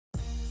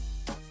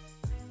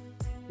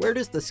where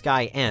does the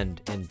sky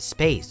end and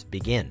space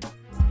begin?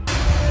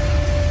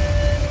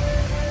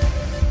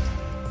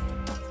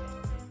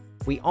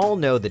 We all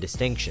know the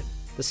distinction.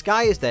 The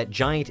sky is that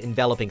giant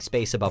enveloping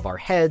space above our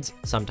heads,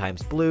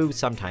 sometimes blue,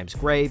 sometimes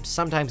gray,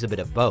 sometimes a bit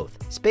of both.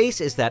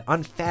 Space is that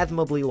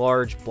unfathomably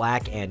large,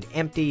 black, and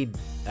empty,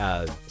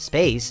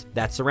 space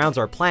that surrounds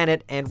our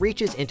planet and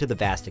reaches into the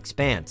vast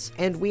expanse.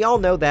 And we all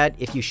know that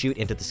if you shoot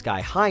into the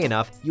sky high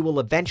enough, you will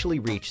eventually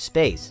reach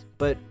space.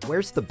 But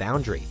where's the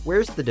boundary?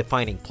 Where's the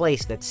defining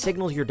place that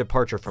signals your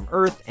departure from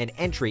Earth and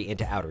entry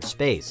into outer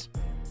space?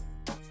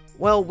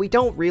 Well, we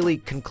don't really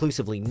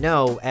conclusively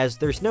know, as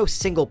there's no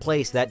single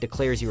place that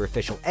declares your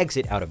official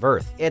exit out of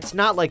Earth. It's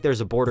not like there's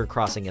a border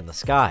crossing in the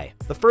sky.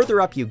 The further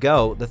up you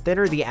go, the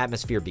thinner the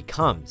atmosphere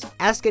becomes.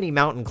 Ask any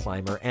mountain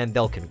climber and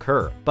they'll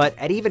concur. But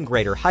at even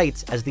greater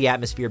heights, as the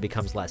atmosphere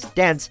becomes less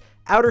dense,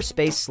 outer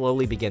space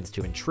slowly begins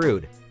to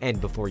intrude, and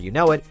before you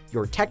know it,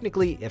 you're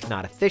technically, if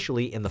not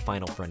officially, in the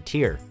final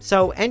frontier.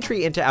 So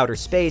entry into outer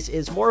space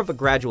is more of a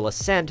gradual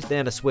ascent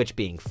than a switch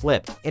being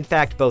flipped. In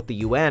fact, both the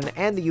UN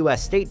and the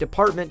US State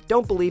Department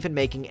don't believe in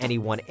making any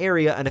one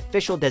area an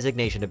official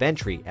designation of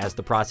entry, as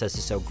the process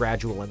is so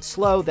gradual and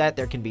slow that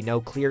there can be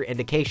no clear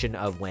indication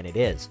of when it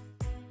is.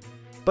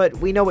 But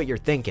we know what you're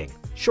thinking.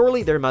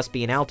 Surely there must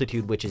be an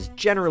altitude which is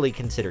generally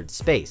considered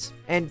space.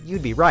 And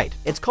you'd be right.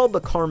 It's called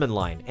the Kármán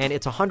line, and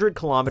it's 100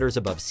 kilometers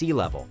above sea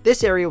level.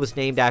 This area was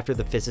named after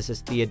the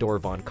physicist Theodor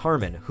von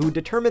Kármán, who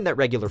determined that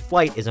regular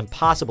flight is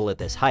impossible at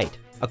this height.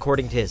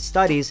 According to his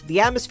studies, the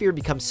atmosphere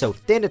becomes so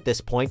thin at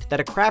this point that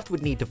a craft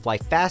would need to fly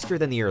faster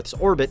than the Earth's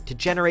orbit to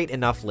generate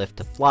enough lift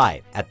to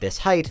fly. At this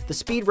height, the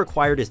speed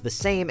required is the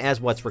same as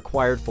what's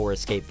required for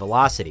escape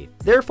velocity.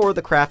 Therefore,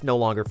 the craft no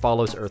longer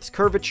follows Earth's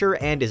curvature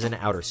and is in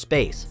outer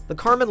space. The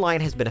Kármán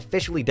line has been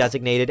officially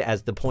designated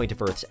as the point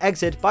of Earth's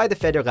exit by the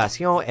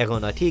Fédération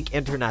Aéronautique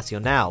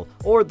Internationale,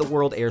 or the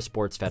World Air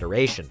Sports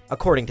Federation.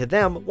 According to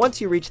them,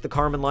 once you reach the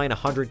Kármán line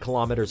 100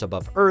 kilometers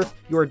above Earth,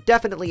 you are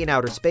definitely in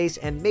outer space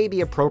and may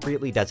be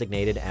appropriately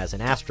designated as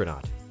an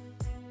astronaut.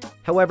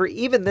 However,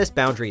 even this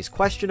boundary is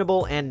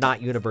questionable and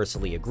not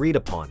universally agreed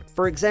upon.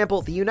 For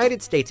example, the United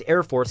States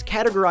Air Force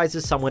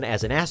categorizes someone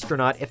as an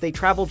astronaut if they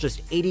travel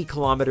just 80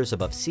 kilometers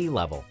above sea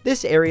level.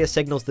 This area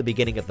signals the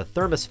beginning of the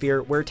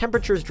thermosphere, where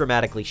temperatures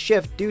dramatically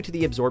shift due to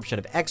the absorption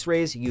of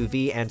X-rays,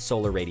 UV, and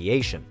solar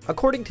radiation.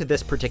 According to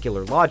this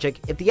particular logic,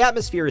 if the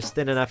atmosphere is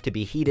thin enough to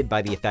be heated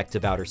by the effects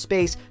of outer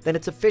space, then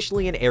it's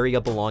officially an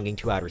area belonging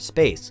to outer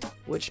space.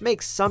 Which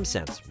makes some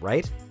sense,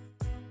 right?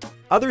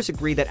 Others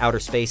agree that outer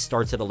space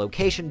starts at a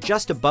location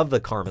just above the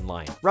Kármán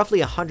line,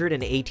 roughly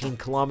 118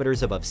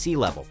 kilometers above sea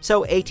level,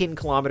 so 18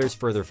 kilometers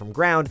further from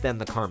ground than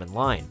the Kármán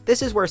line.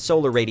 This is where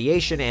solar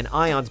radiation and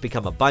ions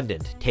become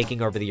abundant,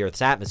 taking over the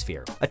Earth's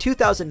atmosphere. A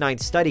 2009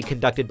 study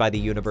conducted by the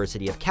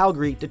University of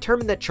Calgary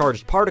determined that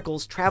charged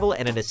particles travel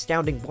at an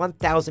astounding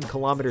 1,000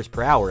 kilometers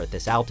per hour at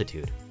this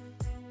altitude.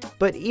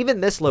 But even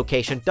this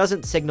location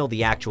doesn't signal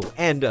the actual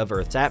end of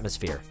Earth's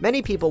atmosphere.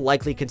 Many people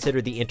likely consider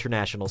the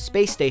International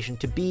Space Station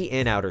to be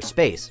in outer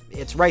space.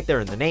 It's right there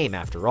in the name,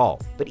 after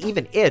all. But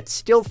even it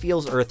still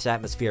feels Earth's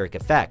atmospheric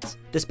effects.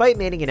 Despite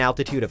maintaining an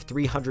altitude of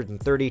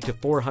 330 to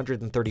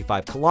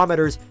 435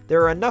 kilometers,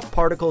 there are enough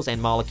particles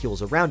and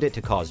molecules around it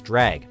to cause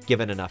drag.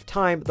 Given enough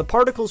time, the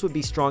particles would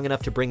be strong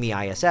enough to bring the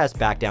ISS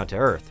back down to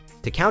Earth.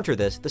 To counter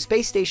this, the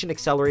space station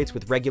accelerates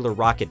with regular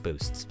rocket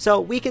boosts,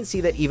 so we can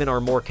see that even our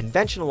more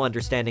conventional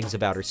understandings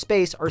of outer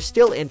space are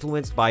still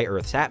influenced by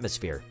Earth's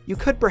atmosphere. You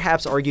could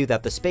perhaps argue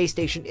that the space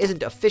station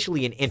isn't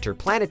officially in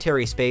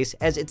interplanetary space,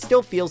 as it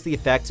still feels the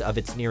effects of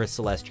its nearest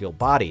celestial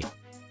body.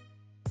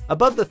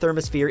 Above the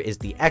thermosphere is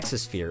the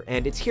exosphere,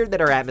 and it's here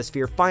that our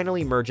atmosphere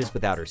finally merges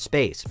with outer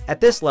space.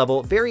 At this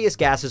level, various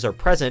gases are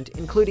present,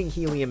 including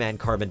helium and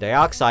carbon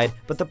dioxide,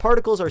 but the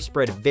particles are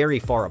spread very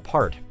far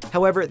apart.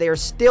 However, they are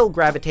still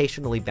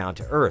gravitationally bound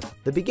to Earth.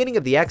 The beginning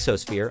of the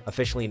exosphere,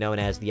 officially known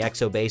as the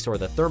exobase or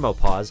the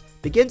thermopause,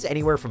 begins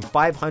anywhere from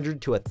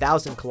 500 to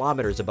 1,000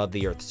 kilometers above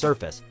the Earth's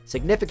surface,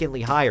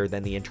 significantly higher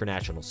than the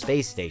International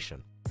Space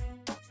Station.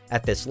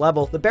 At this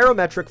level, the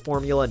barometric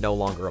formula no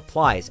longer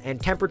applies,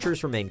 and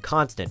temperatures remain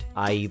constant,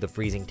 i.e. the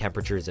freezing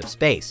temperatures of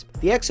space.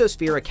 The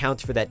exosphere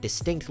accounts for that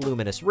distinct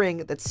luminous ring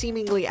that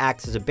seemingly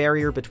acts as a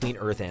barrier between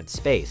Earth and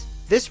space.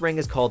 This ring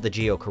is called the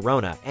Geo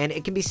Corona, and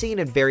it can be seen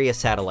in various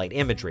satellite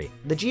imagery.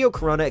 The Geo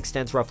Corona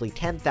extends roughly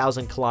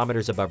 10,000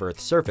 kilometers above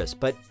Earth's surface,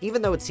 but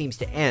even though it seems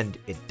to end,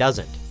 it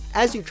doesn't.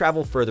 As you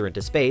travel further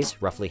into space,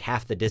 roughly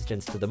half the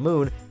distance to the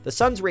moon, the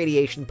sun's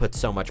radiation puts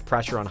so much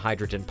pressure on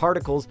hydrogen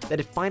particles that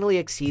it finally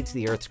exceeds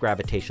the Earth's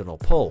gravitational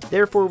pull.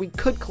 Therefore, we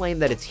could claim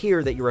that it's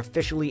here that you're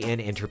officially in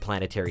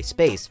interplanetary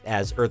space,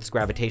 as Earth's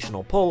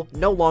gravitational pull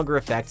no longer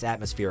affects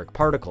atmospheric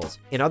particles.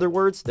 In other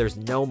words, there's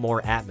no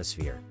more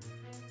atmosphere.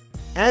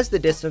 As the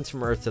distance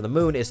from Earth to the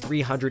Moon is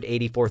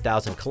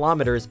 384,000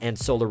 kilometers and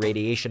solar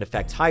radiation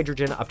affects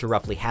hydrogen up to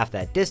roughly half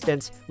that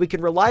distance, we can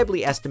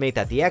reliably estimate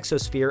that the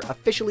exosphere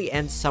officially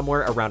ends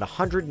somewhere around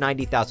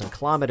 190,000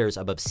 kilometers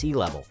above sea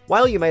level.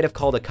 While you might have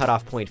called a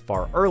cutoff point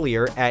far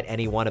earlier at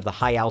any one of the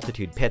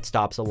high-altitude pit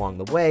stops along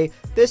the way,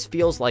 this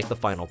feels like the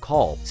final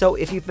call. So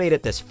if you've made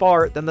it this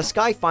far, then the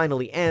sky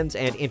finally ends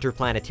and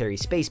interplanetary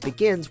space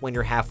begins when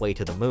you're halfway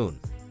to the Moon.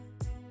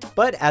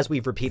 But as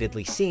we've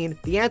repeatedly seen,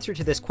 the answer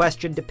to this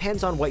question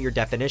depends on what your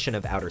definition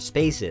of outer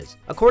space is.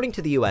 According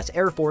to the US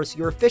Air Force,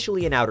 you're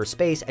officially in outer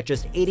space at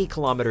just 80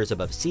 kilometers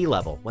above sea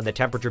level, when the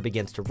temperature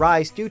begins to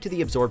rise due to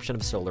the absorption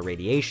of solar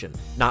radiation.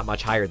 Not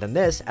much higher than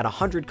this, at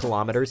 100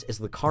 kilometers, is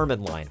the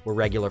Kármán line, where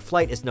regular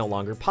flight is no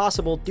longer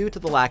possible due to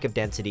the lack of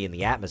density in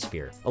the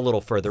atmosphere. A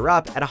little further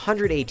up, at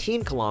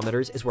 118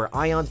 kilometers, is where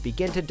ions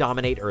begin to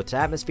dominate Earth's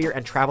atmosphere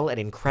and travel at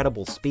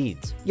incredible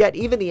speeds. Yet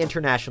even the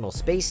International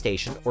Space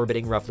Station,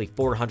 orbiting roughly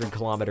 400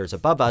 kilometers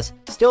above us,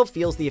 still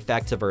feels the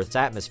effects of Earth's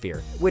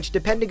atmosphere, which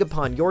depending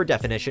upon your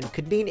definition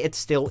could mean it's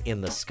still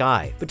in the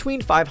sky.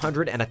 Between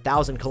 500 and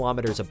 1,000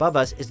 kilometers above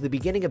us is the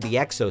beginning of the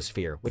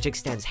exosphere, which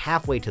extends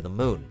halfway to the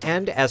Moon.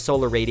 And as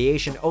solar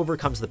radiation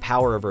overcomes the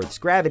power of Earth's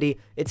gravity,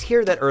 it's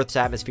here that Earth's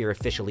atmosphere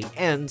officially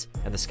ends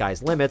and the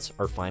sky's limits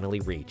are finally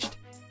reached.